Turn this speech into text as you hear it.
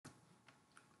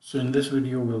So in this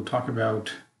video, we'll talk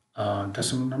about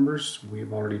decimal numbers.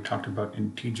 We've already talked about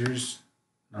integers,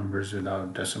 numbers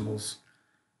without decimals.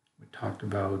 We talked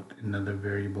about another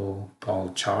variable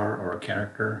called char, or a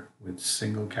character with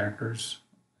single characters.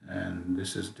 And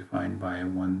this is defined by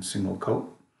one single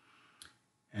quote.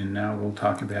 And now we'll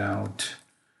talk about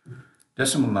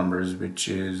decimal numbers, which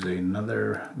is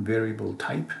another variable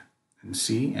type in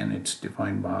C, and it's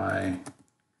defined by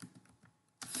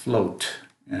float.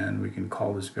 And we can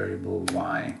call this variable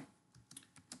y.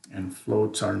 And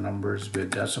floats are numbers with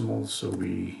decimals, so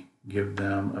we give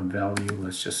them a value,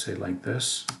 let's just say like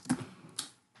this.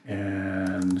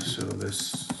 And so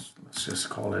this, let's just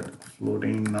call it a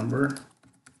floating number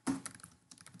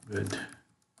with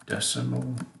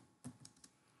decimal.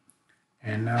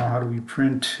 And now how do we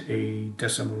print a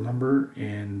decimal number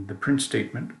in the print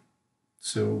statement?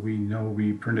 So we know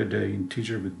we printed an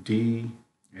integer with D,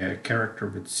 a character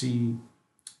with C,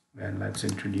 and let's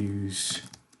introduce,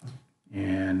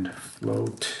 and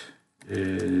float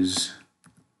is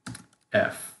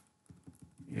F.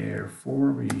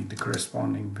 Therefore, the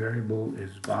corresponding variable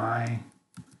is y.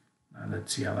 Now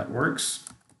let's see how that works.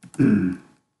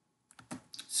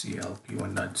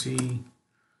 CLP1.c,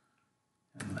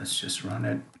 and let's just run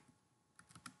it.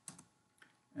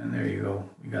 And there you go.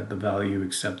 We got the value,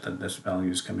 except that this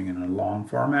value is coming in a long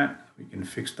format. We can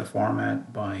fix the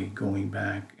format by going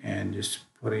back and just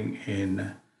putting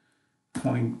in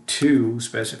 0.2,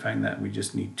 specifying that we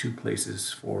just need 2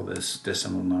 places for this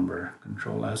decimal number.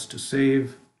 Control S to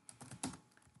save.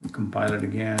 We compile it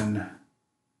again,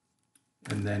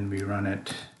 and then we run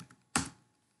it,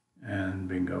 and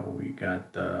bingo, we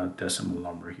got the decimal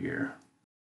number here.